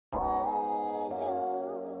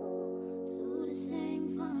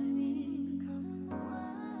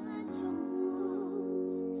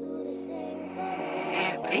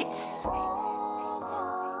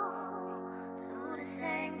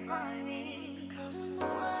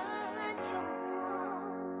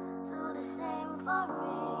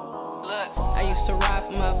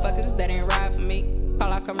Motherfuckers that ain't ride for me. Call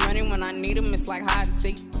like I'm running when I need them, it's like hide and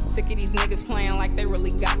seek. Sick of these niggas playing like they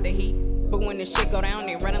really got the heat. But when the shit go down,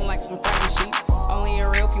 they running like some frightened sheep. Only a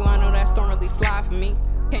real few I know that's gon' really slide for me.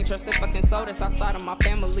 Can't trust a fucking soul that's outside of my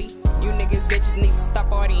family. You niggas bitches need to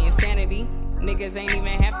stop all the insanity. Niggas ain't even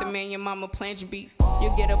half the man your mama planned you beat.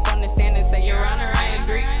 You get up on the stand and say, Your Honor, I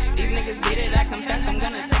agree. These niggas did it, I confess, I'm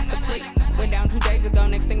gonna take the plea. Went down 2 days ago,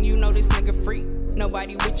 next thing you know, this nigga free.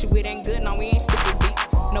 Nobody with you, it ain't good, no, we ain't stupid beat.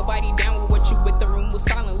 Nobody down with what you with, the room was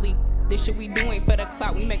silently. This shit we do ain't for the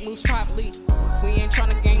clout, we make moves privately. We ain't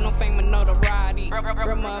tryna gain no fame or notoriety.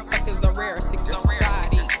 Real motherfuckers are rare, secret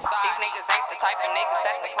society. These niggas ain't the type of niggas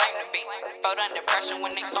that they claim to be. Felt under pressure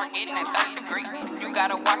when they start getting that 3rd degree. You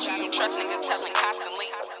gotta watch who you trust, niggas telling constantly.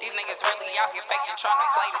 These niggas really out here faking, tryna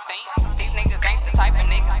play the team. These niggas ain't the type of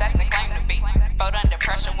niggas that they claim to be. Felt under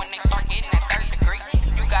pressure when they start getting that 3rd degree.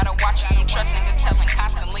 You gotta watch who you trust, niggas telling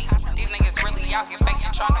constantly. These niggas really out here faking,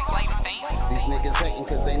 tryna play the team. These niggas hating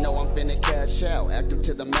cause they know I'm finna cash out. Active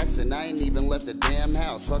to the max and I ain't even left the damn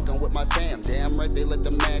house. Fucking with my fam, damn right they let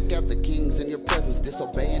the Mack out. The kings in your presence,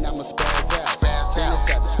 disobeying I'ma spaz out. Been a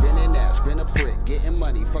savage, been an ass, been a prick. Getting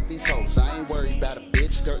money, fuck these hoes, I ain't worried about a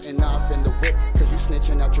bitch skirting off in the whip. Cause you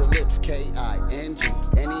snitching out your lips, K-I-N-G.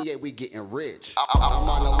 NEA, we getting rich. I'm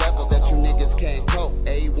on a level that you niggas can't cope.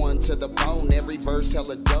 A1 to the bone, every verse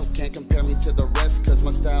hella dope. Can't compare me to the rest cause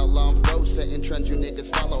my style on fro. Setting trends you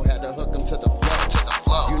niggas follow, had to hook them to the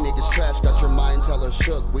flow. You niggas trash, got your minds hella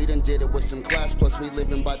shook. We done did it with some class, plus we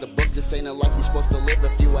living by the book. This ain't a life you supposed to live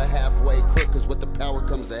if you a halfway crook. Cause with the power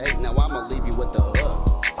comes the hate, now I'ma leave you with the hook.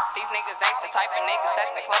 These niggas ain't the type of niggas that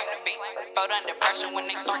they claim to be. Felt under pressure when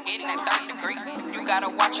they start getting that 3rd degree. You gotta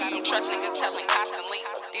watch who you trust, niggas telling constantly.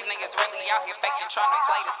 These niggas really out here faking, tryna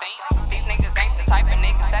play the team. These niggas ain't the type of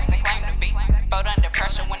niggas that they claim to be. Felt under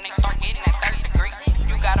pressure when they start getting that 3rd degree.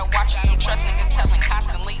 You gotta watch who you trust, niggas telling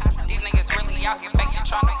constantly. These niggas really out here faking,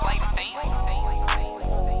 tryna play the team.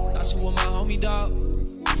 Thought you were my homie, dog.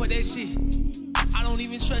 For that shit, I don't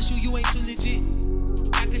even trust you, you ain't too legit.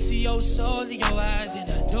 I can see your soul in your eyes, and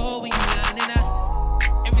I know when you lining out.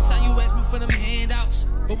 Every time you ask me for them handouts,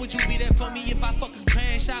 but would you be there for me if I fucking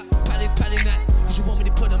crash out? Probably not, cause you want me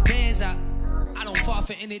to put them bands out. I don't fall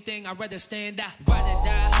for anything, I'd rather stand out. Rather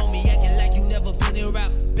die, homie, acting like you never been here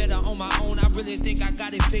out. Better on my own, I really think I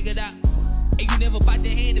got it figured out. And you never bite the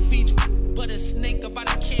hand to feed you, but a snake about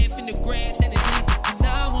a calf in the grass and it's lethal. And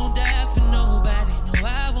I won't die for nobody, no,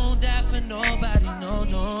 I won't die for nobody, no,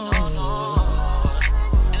 no.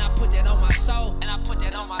 And I put that on my soul, better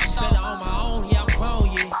on my own, yeah, I'm grown,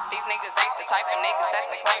 yeah. These niggas ain't the type of niggas that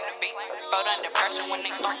they claim to be. Felt under pressure when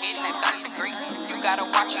they start getting that 3rd degree. You gotta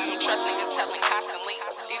watch who you trust, niggas telling constantly.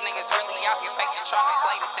 These niggas really out here faking, tryna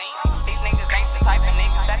play the team. These niggas ain't the type of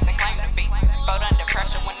niggas that they claim to be. Felt under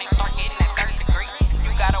pressure when they start getting that 3rd degree.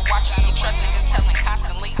 You gotta watch who you trust, niggas telling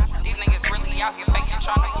constantly. These niggas really out here faking,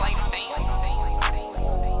 tryna play the team.